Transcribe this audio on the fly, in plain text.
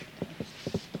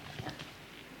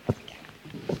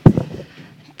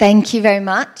Thank you very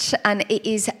much, and it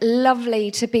is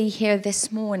lovely to be here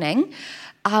this morning.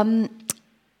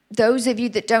 Those of you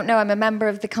that don't know, I'm a member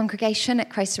of the congregation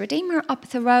at Christ the Redeemer up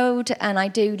the road, and I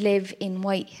do live in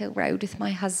White Hill Road with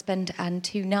my husband and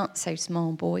two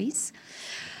not-so-small boys.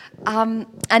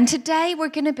 And today we're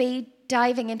going to be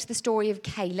diving into the story of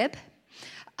Caleb,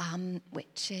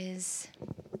 which is... I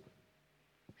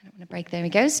don't want to break, there we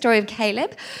go, story of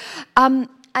Caleb.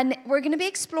 And we're going to be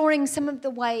exploring some of the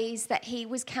ways that he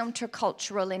was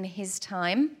countercultural in his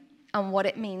time and what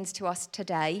it means to us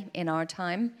today in our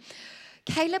time.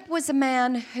 Caleb was a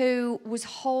man who was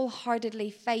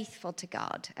wholeheartedly faithful to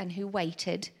God and who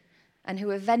waited and who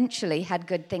eventually had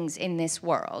good things in this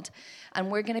world. And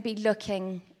we're going to be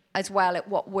looking as well at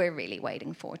what we're really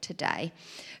waiting for today.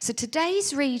 So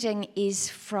today's reading is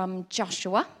from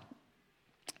Joshua.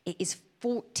 It is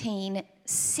 14,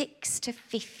 6 to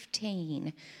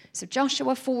 15. So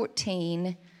Joshua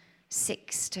 14,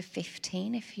 6 to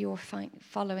 15, if you're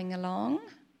following along.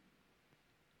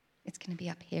 It's going to be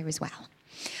up here as well.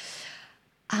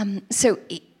 So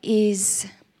it is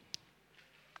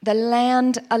the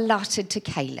land allotted to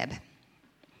Caleb.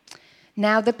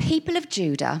 Now the people of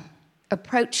Judah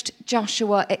approached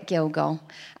Joshua at Gilgal,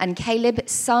 and Caleb,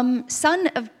 son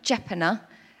of Jephunneh,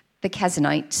 the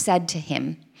Kenizzite, said to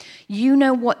him, "You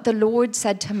know what the Lord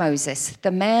said to Moses, the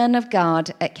man of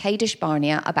God at Kadesh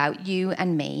Barnea, about you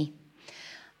and me.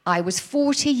 I was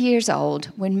 40 years old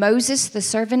when Moses, the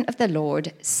servant of the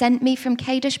Lord, sent me from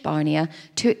Kadesh Barnea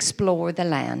to explore the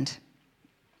land.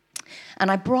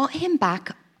 And I brought him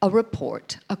back a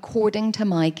report according to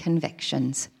my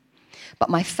convictions. But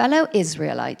my fellow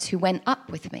Israelites who went up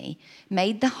with me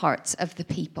made the hearts of the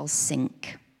people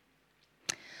sink.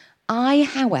 I,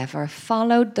 however,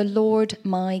 followed the Lord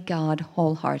my God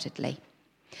wholeheartedly.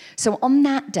 So on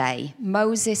that day,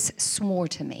 Moses swore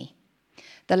to me,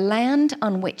 'The land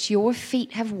on which your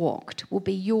feet have walked will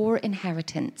be your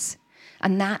inheritance,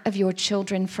 and that of your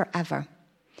children forever,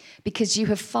 because you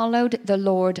have followed the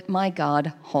Lord my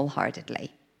God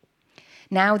wholeheartedly.'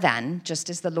 Now then, just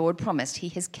as the Lord promised, he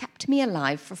has kept me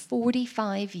alive for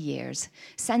 45 years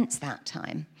since the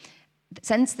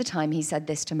time he said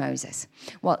this to Moses,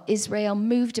 while Israel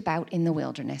moved about in the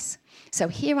wilderness. So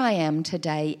here I am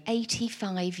today,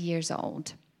 85 years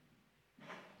old.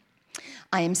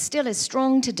 I am still as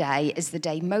strong today as the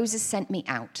day Moses sent me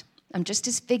out. I'm just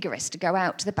as vigorous to go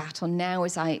out to the battle now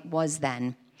as I was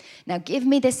then. Now give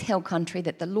me this hill country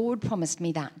that the Lord promised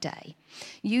me that day.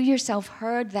 You yourself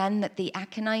heard then that the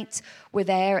Ammonites were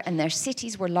there and their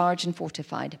cities were large and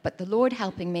fortified. But the Lord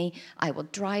helping me, I will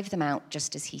drive them out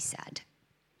just as he said."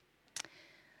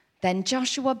 Then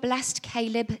Joshua blessed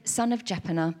Caleb, son of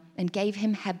Jephunneh, and gave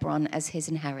him Hebron as his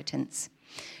inheritance.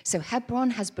 So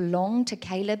Hebron has belonged to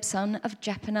Caleb, son of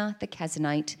Jephunneh the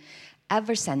Kenizzite,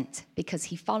 ever since, because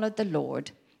he followed the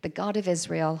Lord, the God of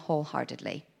Israel,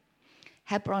 wholeheartedly.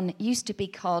 Hebron used to be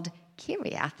called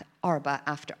Kiriath Arba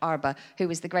after Arba, who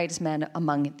was the greatest man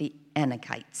among the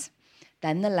Anakites.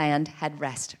 Then the land had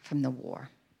rest from the war.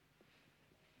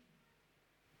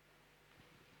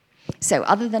 So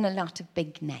other than a lot of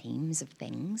big names of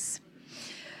things,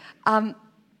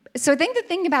 so I think the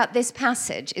thing about this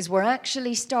passage is we're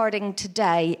actually starting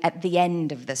today at the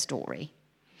end of the story.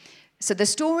 So the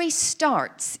story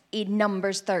starts in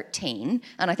Numbers 13,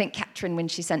 and I think Catherine, when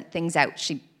she sent things out,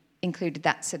 she included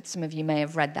that, so some of you may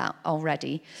have read that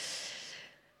already.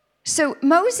 So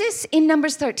Moses, in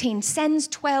Numbers 13, sends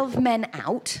 12 men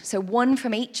out, so one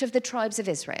from each of the tribes of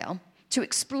Israel, to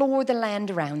explore the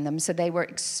land around them. So they were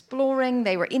exploring,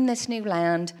 they were in this new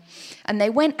land, and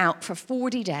they went out for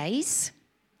 40 days.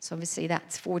 So obviously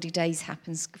that's 40 days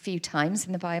happens a few times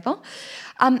in the Bible.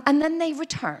 And then they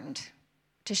returned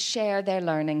to share their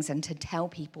learnings and to tell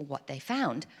people what they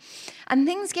found. And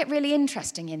things get really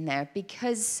interesting in there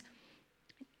because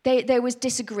there was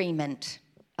disagreement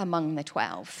among the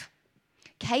 12.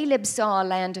 Caleb saw a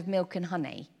land of milk and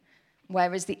honey,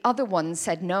 whereas the other ones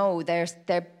said, no,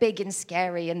 they're big and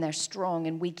scary and they're strong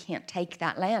and we can't take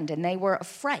that land. And they were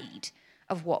afraid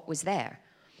of what was there.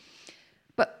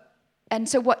 And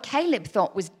so what Caleb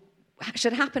thought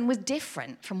should happen was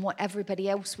different from what everybody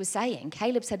else was saying.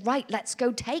 Caleb said, right, let's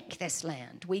go take this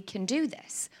land. We can do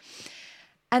this.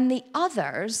 And the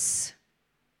others,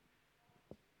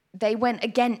 they went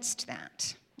against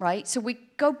that, right? So we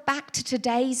go back to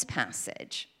today's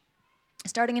passage,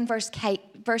 starting in verse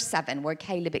 7, where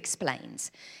Caleb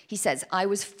explains. He says, I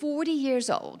was 40 years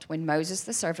old when Moses,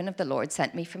 the servant of the Lord,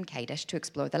 sent me from Kadesh to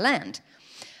explore the land.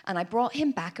 And I brought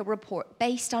him back a report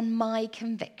based on my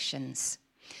convictions.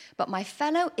 But my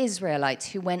fellow Israelites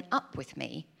who went up with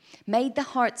me made the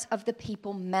hearts of the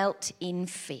people melt in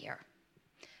fear.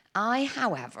 I,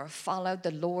 however, followed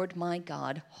the Lord my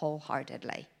God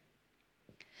wholeheartedly.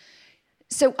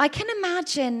 So I can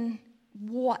imagine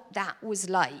what that was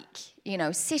like,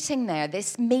 sitting there,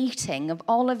 this meeting of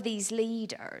all of these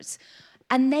leaders,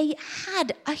 and they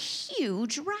had a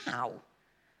huge row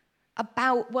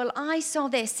about, well, I saw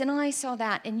this and I saw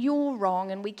that and you're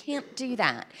wrong and we can't do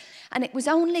that. And it was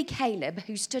only Caleb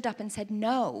who stood up and said,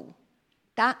 no,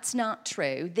 that's not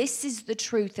true. This is the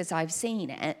truth as I've seen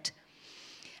it.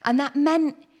 And that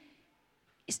meant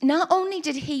not only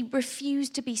did he refuse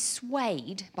to be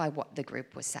swayed by what the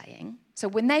group was saying, so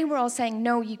when they were all saying,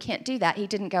 no, you can't do that, he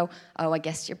didn't go, oh, I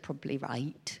guess you're probably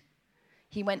right.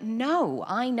 He went, no,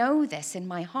 I know this in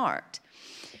my heart.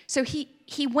 So he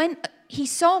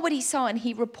saw what he saw and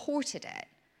he reported it.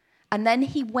 And then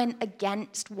he went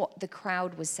against what the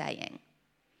crowd was saying.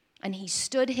 And he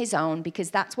stood his own because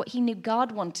that's what he knew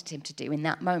God wanted him to do in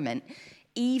that moment,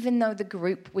 even though the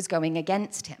group was going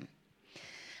against him.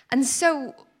 And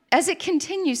so as it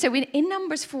continues, so in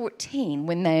Numbers 14,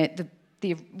 when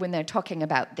they're talking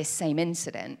about this same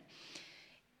incident,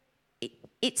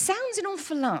 it sounds an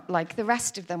awful lot like the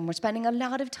rest of them were spending a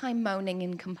lot of time moaning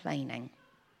and complaining.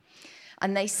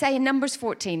 And they say in Numbers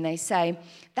 14, they say,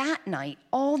 that night,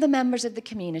 all the members of the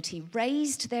community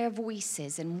raised their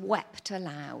voices and wept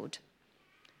aloud.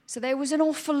 So there was an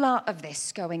awful lot of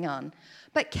this going on.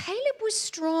 But Caleb was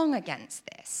strong against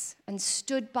this and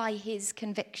stood by his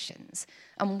convictions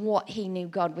and what he knew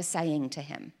God was saying to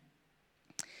him.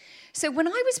 So when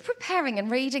I was preparing and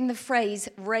reading the phrase,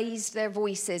 raised their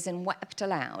voices and wept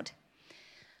aloud,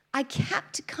 I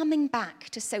kept coming back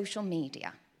to social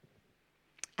media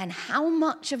and how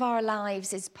much of our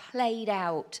lives is played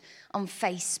out on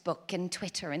Facebook and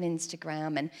Twitter and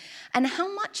Instagram, and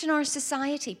how much in our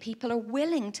society people are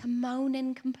willing to moan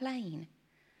and complain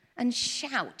and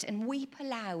shout and weep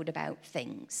aloud about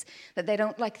things that they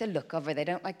don't like the look of or they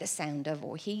don't like the sound of,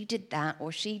 or he did that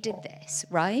or she did this,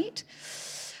 right?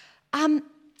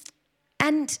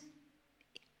 And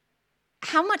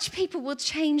how much people will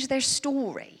change their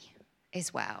story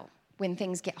as well when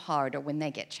things get hard or when they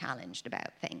get challenged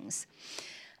about things.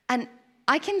 And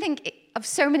I can think of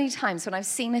so many times when I've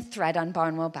seen a thread on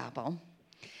Barnwell Babel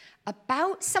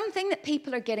about something that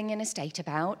people are getting in a state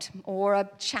about, or a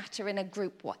chatter in a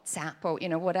group WhatsApp, or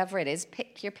whatever it is,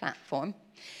 pick your platform.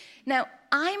 Now,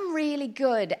 I'm really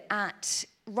good at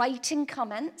writing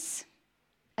comments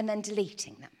and then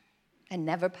deleting them and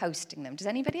never posting them. Does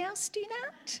anybody else do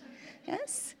that?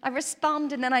 Yes? I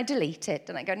respond and then I delete it.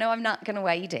 And I go, no, I'm not going to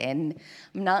wade in.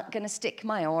 I'm not going to stick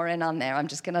my oar in on there. I'm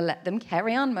just going to let them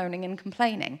carry on moaning and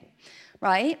complaining,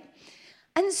 right?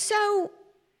 And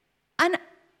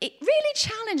it really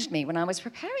challenged me when I was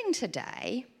preparing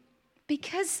today,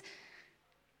 because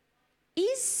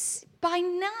by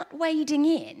not wading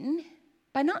in,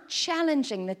 by not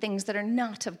challenging the things that are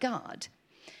not of God,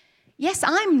 yes,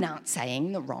 I'm not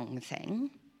saying the wrong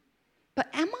thing, but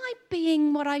am I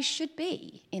being what I should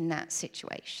be in that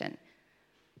situation?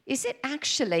 Is it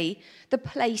actually the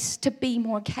place to be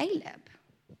more Caleb?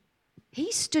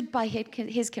 He stood by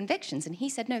his convictions and he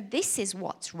said, no, this is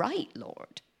what's right,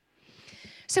 Lord.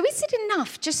 So is it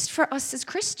enough just for us as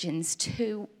Christians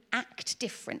to act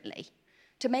differently,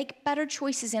 to make better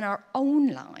choices in our own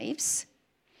lives?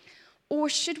 Or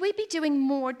should we be doing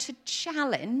more to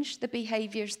challenge the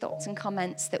behaviors, thoughts, and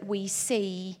comments that we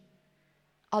see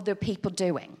other people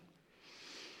doing?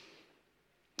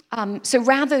 So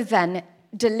rather than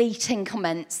deleting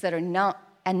comments that are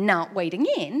not wading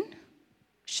in,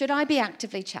 should I be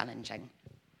actively challenging?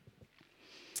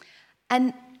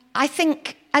 And I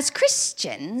think as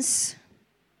Christians,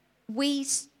 we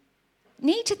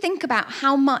need to think about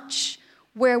how much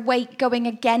we're going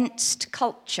against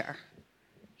culture.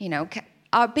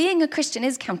 Being a Christian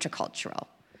is countercultural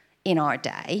in our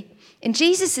day. In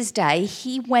Jesus' day,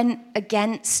 he went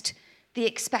against the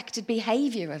expected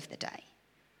behavior of the day.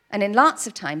 And in lots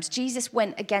of times, Jesus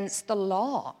went against the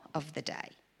law of the day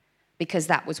because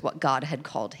that was what God had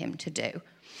called him to do.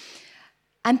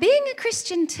 And being a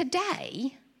Christian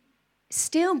today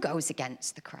still goes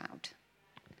against the crowd.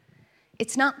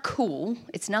 It's not cool.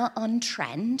 It's not on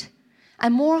trend.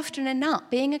 And more often than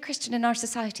not, being a Christian in our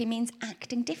society means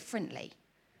acting differently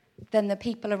than the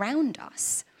people around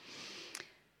us.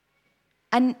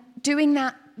 And doing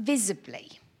that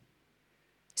visibly.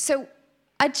 So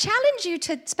I challenge you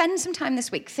to spend some time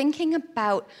this week thinking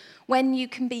about when you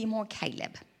can be more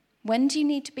Caleb. When do you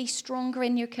need to be stronger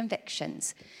in your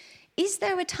convictions? Is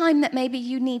there a time that maybe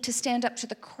you need to stand up to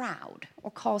the crowd or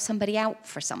call somebody out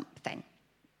for something?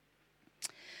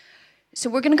 So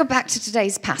we're going to go back to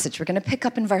today's passage. We're going to pick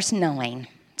up in verse 9.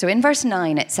 So in verse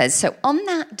 9 it says, "So on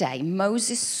that day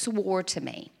Moses swore to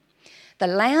me, 'The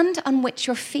land on which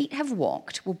your feet have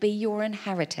walked will be your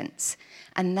inheritance,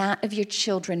 and that of your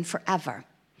children forever,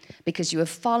 because you have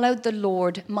followed the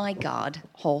Lord my God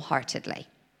wholeheartedly.'"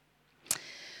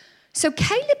 So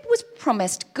Caleb was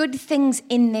promised good things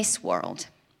in this world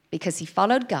because he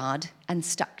followed God and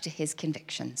stuck to his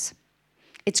convictions.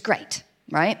 It's great,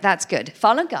 right? That's good.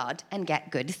 Follow God and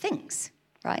get good things,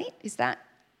 right?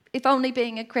 If only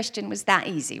being a Christian was that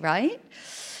easy, right?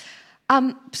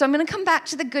 So I'm going to come back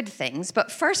to the good things,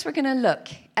 but first we're going to look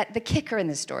at the kicker in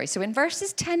the story. So in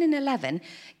verses 10 and 11,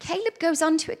 Caleb goes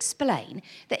on to explain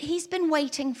that he's been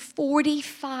waiting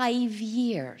 45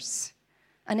 years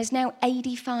and is now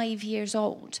 85 years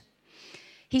old.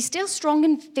 He's still strong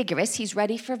and vigorous. He's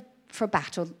ready for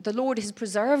battle. The Lord has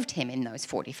preserved him in those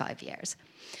 45 years.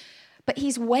 But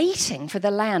he's waiting for the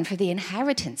land, for the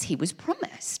inheritance he was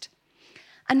promised.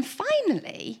 And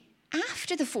finally,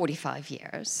 after the 45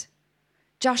 years,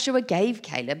 Joshua gave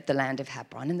Caleb the land of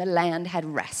Hebron, and the land had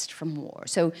rest from war.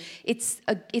 So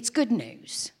it's good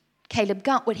news. Caleb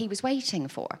got what he was waiting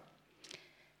for.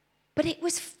 But it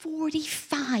was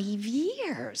 45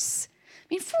 years. I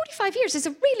mean, 45 years is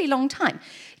a really long time.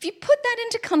 If you put that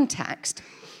into context,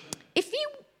 if you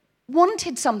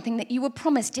wanted something that you were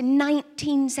promised in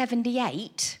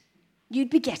 1978, you'd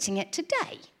be getting it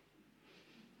today.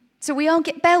 So we all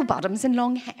get bell-bottoms and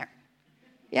long hair.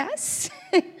 Yes?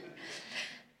 And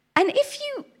if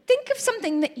you think of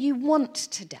something that you want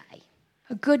today,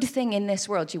 a good thing in this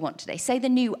world you want today, say the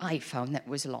new iPhone that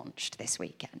was launched this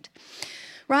weekend,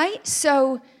 right?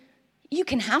 So you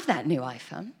can have that new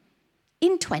iPhone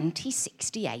in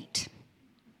 2068.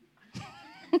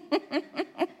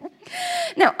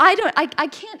 Now, I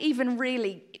can't even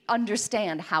really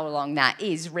understand how long that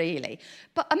is, really.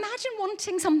 But imagine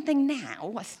wanting something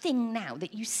now, a thing now,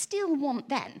 that you still want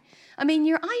then. I mean,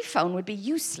 your iPhone would be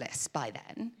useless by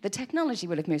then. The technology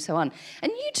would have moved so on.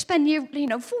 And you'd spend your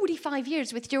 45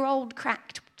 years with your old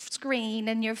cracked screen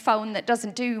and your phone that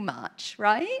doesn't do much,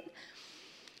 right?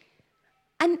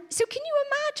 And so can you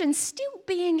imagine still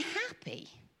being happy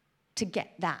to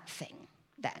get that thing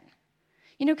then?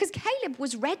 Because Caleb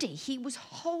was ready. He was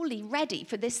wholly ready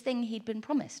for this thing he'd been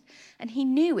promised. And he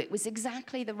knew it was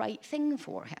exactly the right thing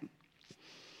for him.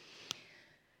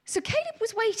 So Caleb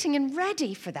was waiting and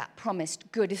ready for that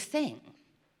promised good thing.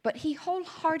 But he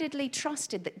wholeheartedly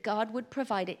trusted that God would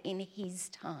provide it in his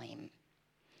time.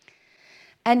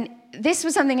 And this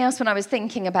was something else when I was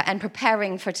thinking about and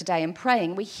preparing for today and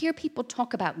praying. We hear people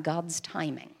talk about God's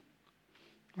timing,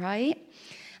 right?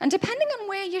 And depending on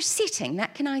where you're sitting,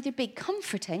 that can either be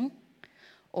comforting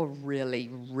or really,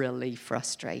 really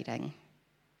frustrating.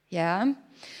 Yeah?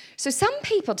 So some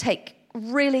people take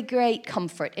really great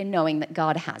comfort in knowing that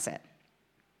God has it.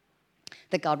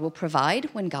 That God will provide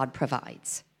when God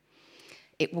provides.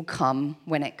 It will come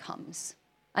when it comes.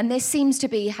 And this seems to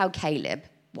be how Caleb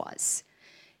was.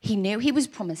 He knew he was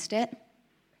promised it.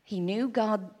 He knew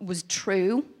God was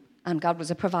true and God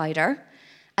was a provider.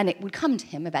 And it would come to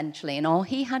him eventually, and all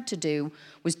he had to do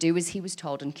was do as he was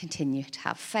told and continue to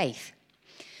have faith.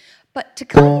 But to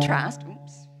contrast,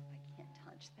 oops, I can't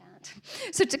touch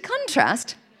that. So to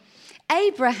contrast,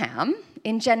 Abraham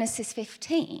in Genesis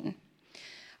 15,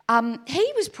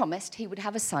 he was promised he would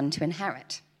have a son to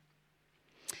inherit.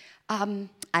 And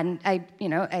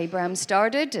Abraham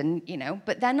started,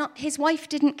 but then his wife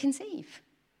didn't conceive.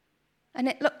 And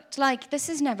it looked like, this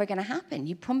is never going to happen.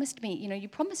 You promised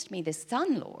me this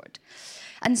son, Lord.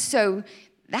 And so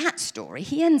that story,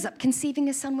 he ends up conceiving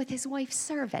a son with his wife's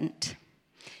servant.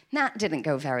 That didn't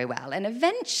go very well. And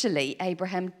eventually,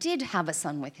 Abraham did have a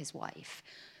son with his wife.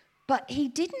 But he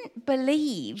didn't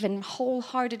believe and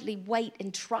wholeheartedly wait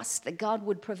and trust that God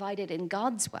would provide it in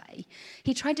God's way.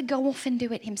 He tried to go off and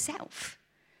do it himself,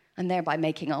 and thereby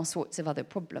making all sorts of other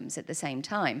problems at the same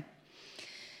time.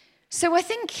 So I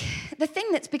think the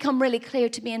thing that's become really clear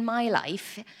to me in my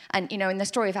life, and in the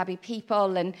story of Abbey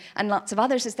People and lots of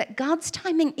others, is that God's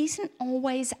timing isn't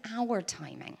always our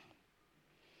timing.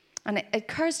 And it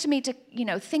occurs to me to,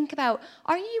 think about,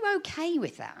 are you okay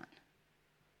with that?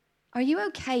 Are you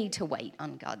okay to wait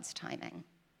on God's timing?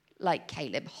 Like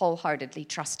Caleb, wholeheartedly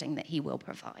trusting that he will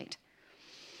provide.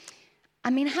 I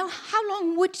mean, how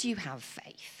long would you have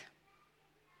faith?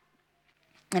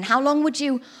 And how long would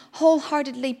you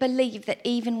wholeheartedly believe that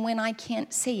even when I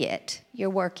can't see it, you're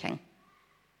working?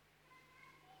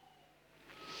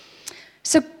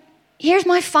 So here's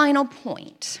my final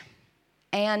point,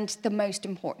 and the most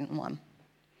important one.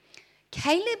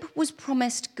 Caleb was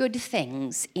promised good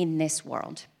things in this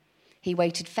world. He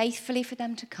waited faithfully for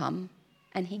them to come,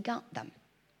 and he got them.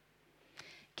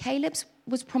 Caleb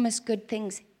was promised good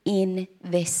things in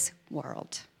this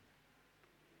world.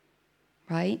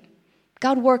 Right?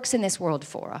 God works in this world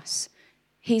for us.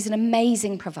 He's an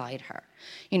amazing provider.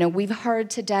 You know, we've heard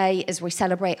today as we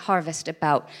celebrate harvest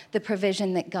about the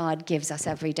provision that God gives us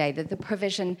every day, the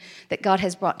provision that God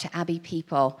has brought to Abbey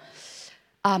people,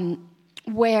 and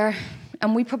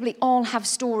we probably all have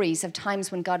stories of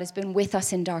times when God has been with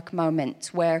us in dark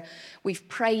moments, where we've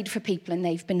prayed for people and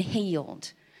they've been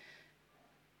healed.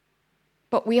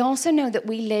 But we also know that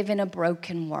we live in a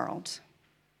broken world.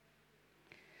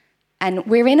 And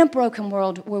we're in a broken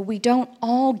world where we don't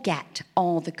all get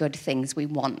all the good things we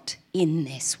want in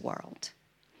this world.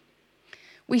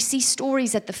 We see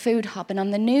stories at the food hub and on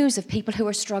the news of people who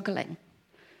are struggling.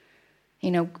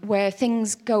 You know, where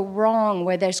things go wrong,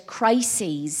 where there's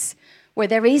crises, where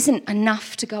there isn't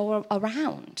enough to go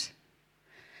around.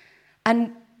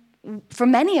 And for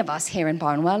many of us here in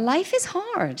Barnwell, life is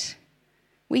hard.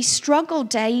 We struggle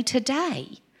day to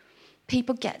day.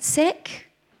 People get sick.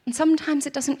 And sometimes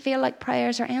it doesn't feel like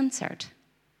prayers are answered.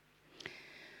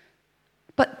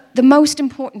 But the most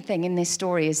important thing in this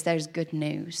story is there's good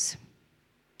news.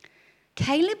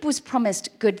 Caleb was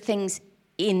promised good things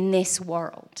in this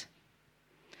world.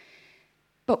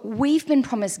 But we've been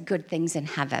promised good things in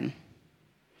heaven.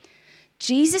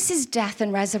 Jesus' death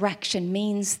and resurrection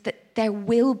means that there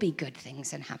will be good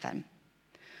things in heaven.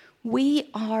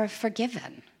 We are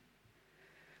forgiven.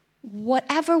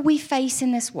 Whatever we face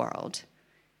in this world,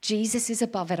 Jesus is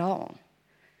above it all.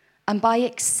 And by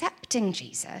accepting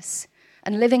Jesus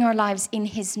and living our lives in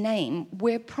his name,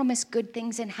 we're promised good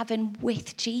things in heaven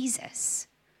with Jesus.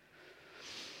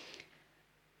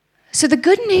 So the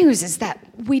good news is that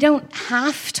we don't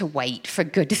have to wait for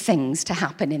good things to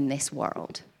happen in this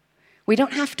world. We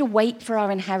don't have to wait for our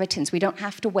inheritance. We don't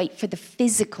have to wait for the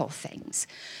physical things.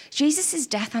 Jesus'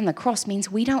 death on the cross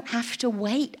means we don't have to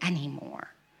wait anymore.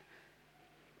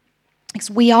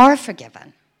 Because we are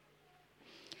forgiven.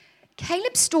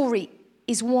 Caleb's story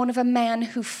is one of a man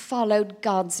who followed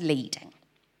God's leading,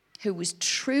 who was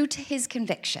true to his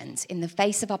convictions in the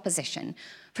face of opposition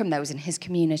from those in his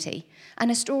community,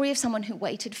 and a story of someone who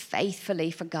waited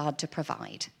faithfully for God to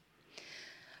provide.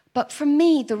 But for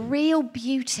me, the real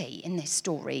beauty in this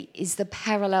story is the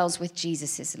parallels with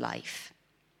Jesus' life.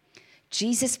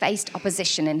 Jesus faced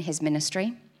opposition in his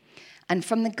ministry, and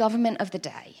from the government of the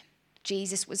day,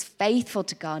 Jesus was faithful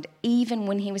to God even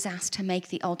when he was asked to make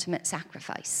the ultimate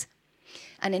sacrifice.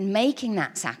 And in making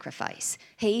that sacrifice,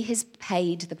 he has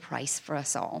paid the price for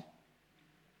us all.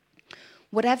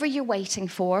 Whatever you're waiting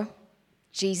for,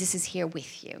 Jesus is here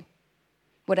with you.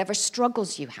 Whatever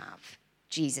struggles you have,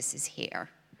 Jesus is here.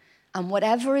 And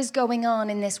whatever is going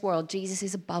on in this world, Jesus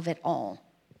is above it all.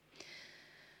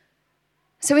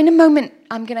 So in a moment,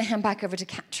 I'm going to hand back over to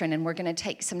Katrin and we're going to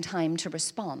take some time to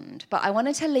respond. But I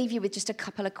wanted to leave you with just a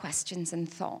couple of questions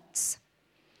and thoughts.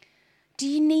 Do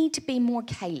you need to be more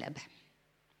Caleb?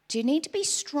 Do you need to be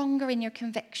stronger in your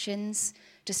convictions,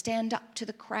 to stand up to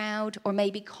the crowd, or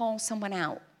maybe call someone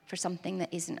out for something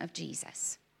that isn't of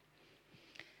Jesus?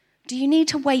 Do you need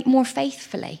to wait more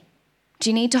faithfully? Do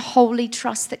you need to wholly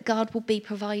trust that God will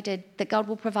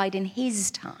provide in his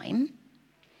time?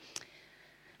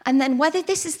 And then whether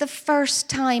this is the first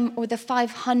time or the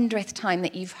 500th time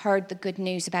that you've heard the good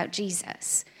news about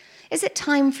Jesus, is it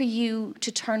time for you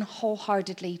to turn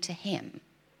wholeheartedly to him?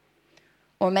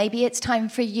 Or maybe it's time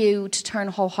for you to turn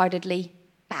wholeheartedly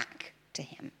back to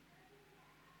him.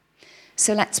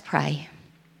 So let's pray.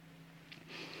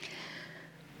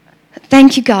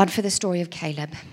 Thank you, God, for the story of Caleb.